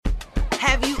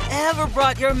Have you ever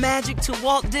brought your magic to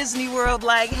Walt Disney World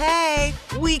like, hey,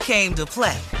 we came to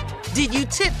play? Did you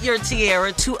tip your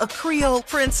tiara to a Creole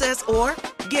princess or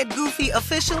get goofy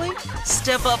officially?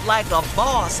 Step up like a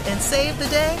boss and save the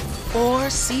day? Or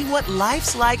see what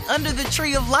life's like under the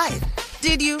tree of life?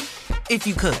 Did you? If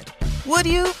you could. Would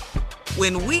you?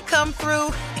 When we come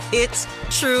through, it's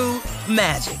true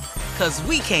magic. 'Cause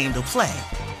we came to play.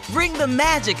 Bring the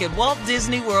magic at Walt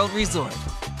Disney World Resort.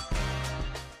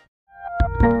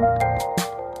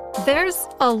 There's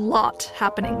a lot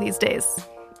happening these days.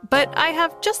 But I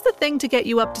have just the thing to get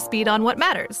you up to speed on what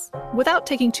matters, without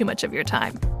taking too much of your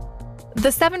time.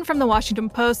 The 7 from the Washington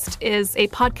Post is a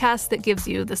podcast that gives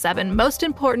you the 7 most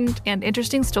important and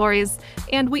interesting stories,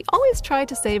 and we always try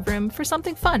to save room for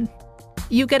something fun.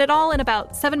 You get it all in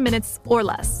about 7 minutes or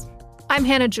less. I'm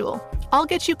Hannah Jewell. I'll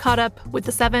get you caught up with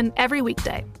the 7 every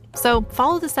weekday. So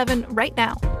follow the 7 right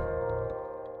now.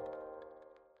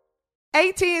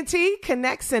 AT&T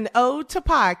connects an ode to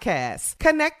podcasts.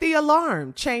 Connect the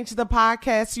alarm. Change the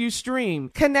podcast you stream.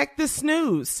 Connect the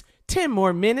snooze. 10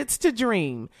 more minutes to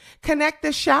dream. Connect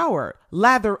the shower.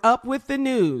 Lather up with the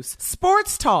news.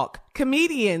 Sports talk,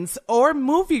 comedians, or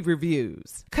movie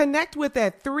reviews. Connect with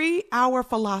that 3-hour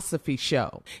philosophy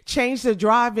show. Change the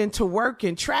drive into work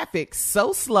in traffic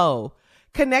so slow.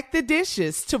 Connect the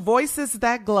dishes to voices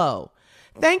that glow.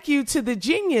 Thank you to the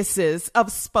geniuses of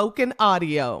spoken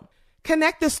audio.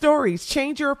 Connect the stories,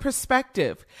 change your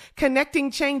perspective. Connecting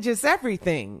changes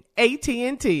everything.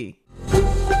 AT&T.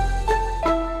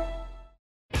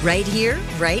 Right here,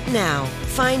 right now.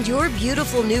 Find your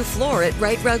beautiful new floor at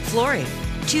Rite Rug Flooring.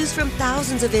 Choose from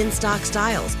thousands of in-stock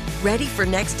styles, ready for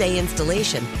next day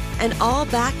installation, and all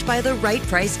backed by the right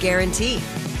price guarantee.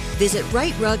 Visit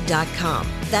riterug.com.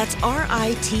 That's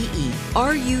RITERUG.com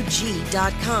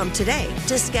today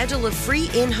to schedule a free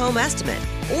in-home estimate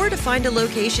or to find a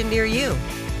location near you.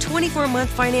 24-month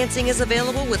financing is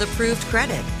available with approved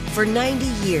credit. For 90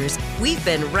 years, we've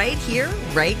been right here,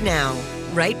 right now.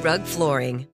 Rite Rug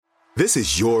Flooring. This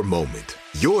is your moment,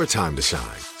 your time to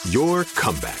shine, your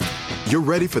comeback. You're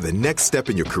ready for the next step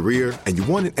in your career, and you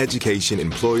want an education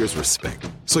employers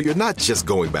respect. So you're not just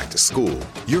going back to school,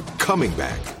 you're coming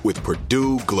back with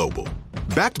Purdue Global.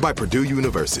 Backed by Purdue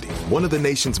University, one of the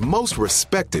nation's most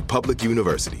respected public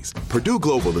universities, Purdue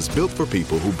Global is built for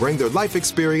people who bring their life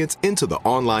experience into the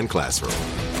online classroom.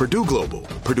 Purdue Global,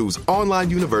 Purdue's online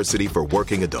university for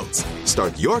working adults.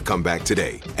 Start your comeback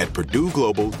today at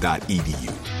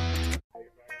purdueglobal.edu.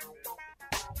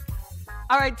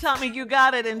 All right, Tommy, you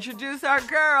got it. Introduce our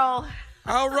girl.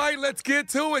 All right, let's get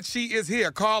to it. She is here,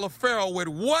 Carla Ferrell, with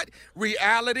What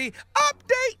Reality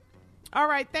Update? All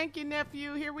right, thank you,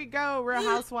 nephew. Here we go. Real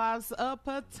Housewives of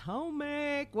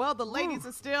Potomac. Well, the ladies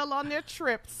are still on their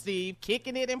trip, Steve,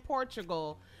 kicking it in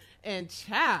Portugal. And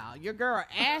child, your girl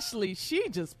Ashley, she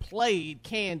just played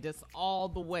Candace all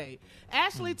the way.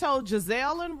 Ashley told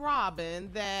Giselle and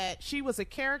Robin that she was a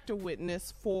character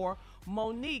witness for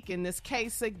Monique in this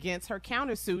case against her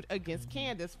countersuit against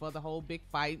Candace for the whole big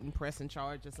fight and pressing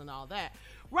charges and all that.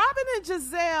 Robin and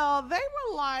Giselle, they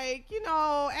were like, you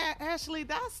know, Ashley,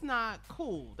 that's not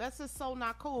cool. That's just so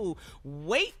not cool.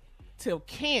 Wait till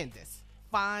Candace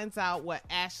finds out what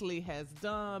Ashley has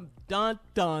done. Dun,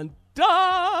 dun, dun.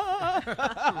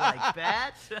 Like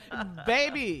that?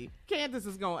 Baby, Candace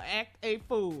is going to act a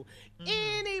fool.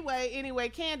 Anyway,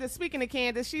 Candace, speaking of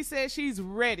Candace, she said she's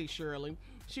ready, Shirley.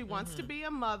 She wants to be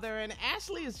a mother, and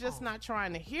Ashley is just not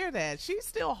trying to hear that. She's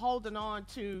still holding on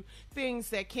to things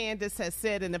that Candace has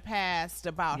said in the past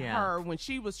about her when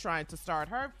she was trying to start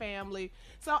her family.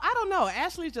 So I don't know.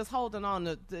 Ashley's just holding on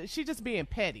to she's just being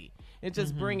petty and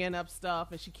just bringing up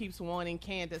stuff, and she keeps wanting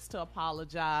Candace to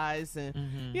apologize. And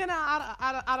you know,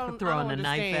 I don't throwing the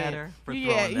knife at her. For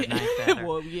throwing the knife at her.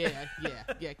 Well, yeah.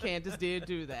 Candace did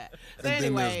do that. So And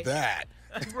anyway, then there's that.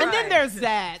 Right. And then there's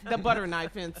that, the butter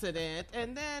knife incident.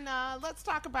 And then let's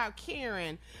talk about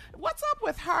Karen. What's up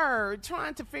with her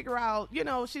trying to figure out, you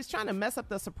know, she's trying to mess up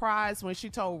the surprise when she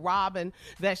told Robin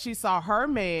that she saw her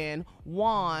man,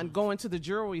 Juan, go into the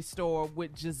jewelry store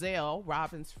with Giselle,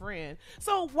 Robin's friend.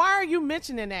 So why are you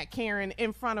mentioning that, Karen,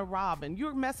 in front of Robin?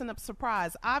 You're messing up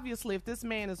surprise. Obviously, if this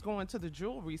man is going to the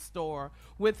jewelry store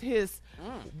with his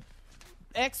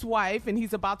ex-wife and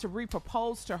he's about to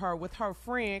repropose to her with her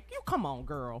friend, you come on,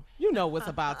 girl, you know what's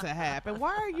about to happen.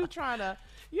 Why are you trying to,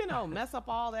 you know, mess up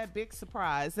all that big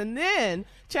surprise? And then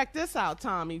check this out,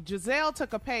 Tommy. Giselle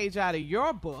took a page out of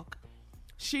your book.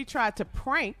 She tried to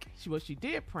prank, she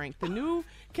did prank the new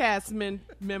cast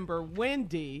member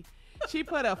Wendy. She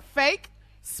put a fake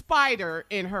spider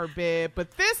in her bed,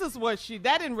 but this is what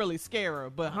that didn't really scare her,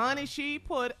 but honey, she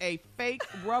put a fake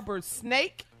rubber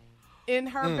snake in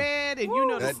her bed, and you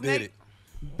know the That snake. did it.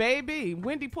 Baby,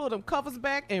 Wendy pulled them covers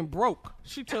back and broke.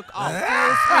 She took off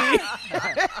full speed.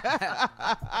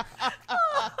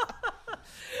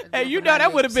 And you know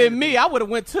that would have been me. I would have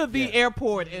went to the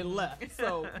airport and left.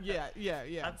 So yeah.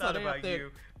 I thought about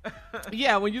you.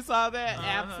 Yeah, when you saw that,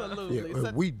 absolutely. Yeah,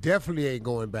 So, we definitely ain't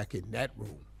going back in that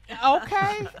room.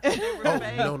 okay.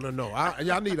 Oh, no.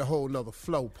 Y'all need a whole nother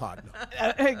flow partner.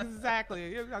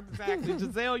 Exactly.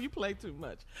 Giselle, you play too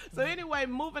much. So anyway,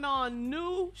 moving on.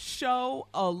 New show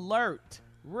alert.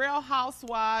 Real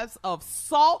Housewives of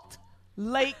Salt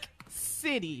Lake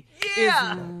City is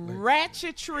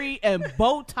ratchetry and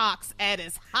Botox at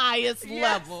its highest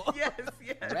level. Yes.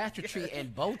 Ratchetry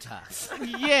and Botox.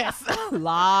 Yes, a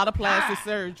lot of plastic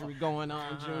surgery going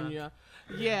on, Junior.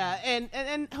 Yeah, and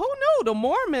who knew? The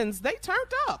Mormons, they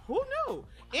turned up. Who knew?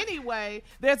 Anyway,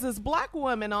 there's this black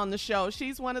woman on the show.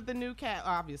 She's one of the new cast.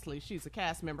 Obviously, she's a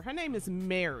cast member. Her name is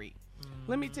Mary.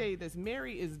 Let me tell you this.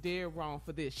 Mary is dead wrong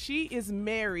for this. She is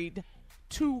married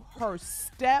to her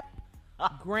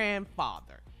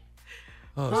step-grandfather.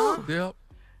 Yep.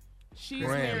 She's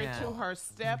married to her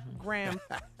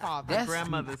step-grandfather. That's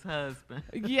grandmother's husband.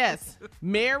 Yes,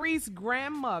 Mary's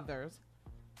grandmother's.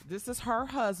 This is her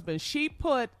husband. She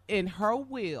put in her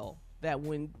will that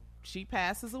when she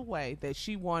passes away, that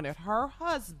she wanted her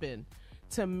husband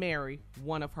to marry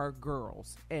one of her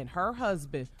girls. And her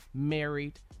husband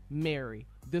married Mary,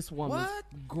 this woman's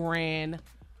granddaughter.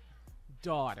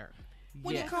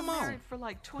 When Yes. you come married for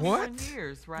like 21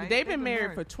 years, right? They've been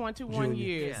married for 21 Junior,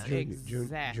 years.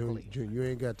 Exactly. Junior, you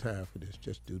ain't got time for this.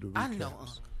 Just do the recaps. I know.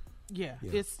 Yeah,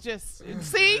 it's just,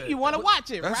 see, you want to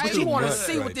watch it, That's right? too You want to much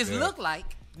see right what this there. look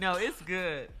like? No, it's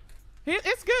good.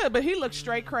 It's good, but he looks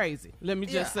straight crazy. Let me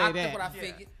just say that. That's what I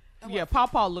figured. Yeah,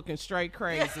 Pawpaw looking straight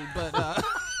crazy, but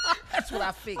That's what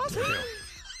I figured.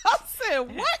 I said,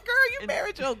 "What, girl? You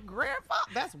married your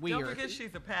grandfather? That's weird." Don't forget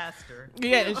she's a pastor.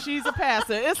 Yeah, and she's a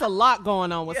pastor. It's a lot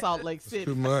going on with Salt Lake City.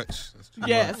 Too much. That's too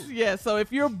Yes, much. yes. So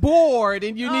if you're bored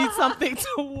and you need something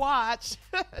to watch,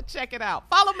 check it out.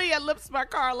 Follow me at Lips by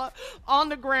Carla on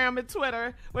the gram and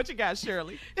Twitter. What you got,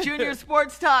 Shirley? Junior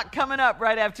Sports Talk coming up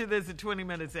right after this at 20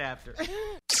 minutes after.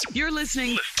 You're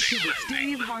listening to the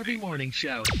Steve Harvey Morning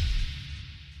Show.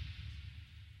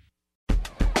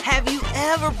 Have you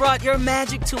ever brought your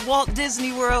magic to Walt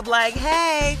Disney World like,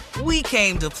 hey, we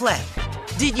came to play?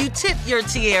 Did you tip your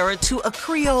tiara to a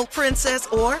Creole princess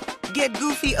or get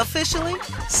goofy officially?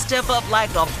 Step up like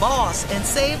a boss and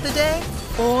save the day?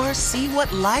 Or see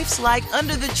what life's like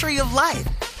under the tree of life?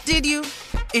 Did you?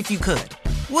 If you could.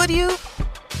 Would you?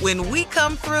 When we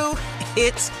come through,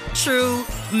 it's true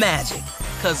magic.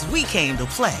 'Cause we came to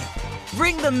play.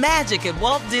 Bring the magic at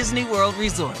Walt Disney World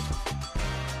Resort.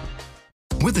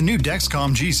 With the new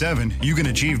Dexcom G7, you can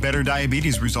achieve better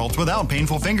diabetes results without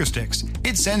painful finger sticks.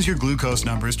 It sends your glucose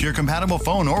numbers to your compatible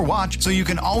phone or watch so you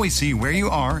can always see where you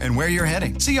are and where you're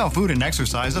heading. See how food and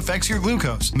exercise affects your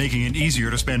glucose, making it easier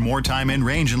to spend more time in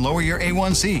range and lower your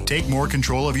A1C. Take more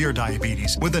control of your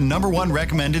diabetes with the #1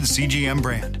 recommended CGM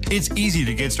brand. It's easy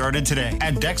to get started today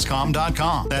at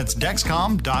Dexcom.com. That's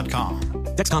Dexcom.com.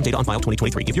 Dexcom data on file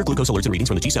 2023. If your glucose alerts and readings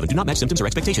from the G7 do not match symptoms or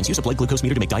expectations, use a blood glucose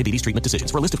meter to make diabetes treatment decisions.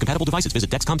 For a list of compatible devices,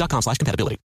 visit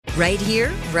Dexcom.com/compatibility. Right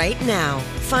here, right now.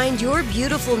 Find your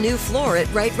beautiful new floor at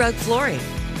Right Rug Flooring.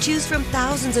 Choose from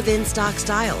thousands of in-stock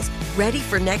styles, ready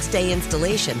for next day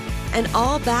installation, and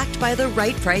all backed by the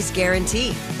right price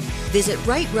guarantee. Visit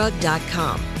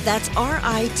rightrug.com. That's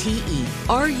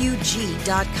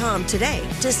RITERUG.com today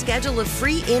to schedule a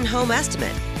free in-home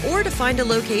estimate or to find a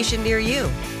location near you.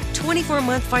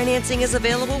 24-month financing is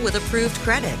available with approved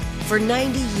credit. For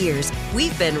 90 years,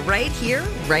 we've been right here,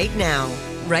 right now.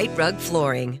 Right Rug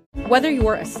Flooring. Whether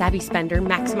you're a savvy spender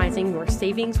maximizing your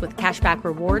savings with cashback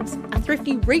rewards, a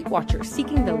thrifty rate watcher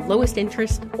seeking the lowest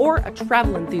interest, or a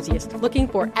travel enthusiast looking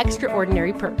for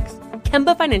extraordinary perks,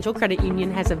 Kemba Financial Credit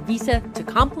Union has a visa to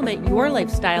complement your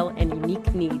lifestyle and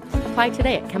unique needs. Apply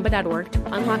today at Kemba.org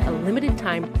to unlock a limited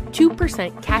time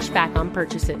 2% cash back on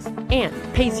purchases and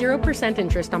pay 0%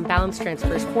 interest on balance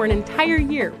transfers for an entire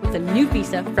year with a new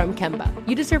visa from Kemba.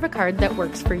 You deserve a card that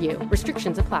works for you.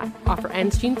 Restrictions apply. Offer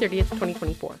ends June 30th,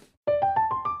 2024.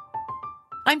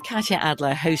 I'm Katya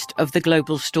Adler, host of The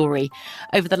Global Story.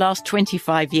 Over the last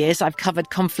 25 years, I've covered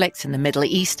conflicts in the Middle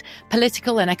East,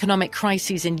 political and economic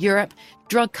crises in Europe,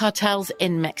 drug cartels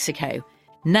in Mexico.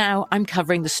 Now I'm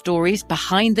covering the stories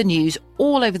behind the news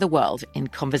all over the world in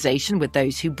conversation with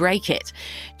those who break it.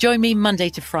 Join me Monday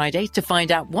to Friday to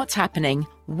find out what's happening,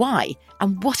 why,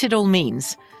 and what it all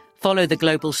means. Follow The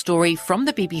Global Story from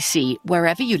the BBC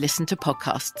wherever you listen to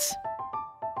podcasts.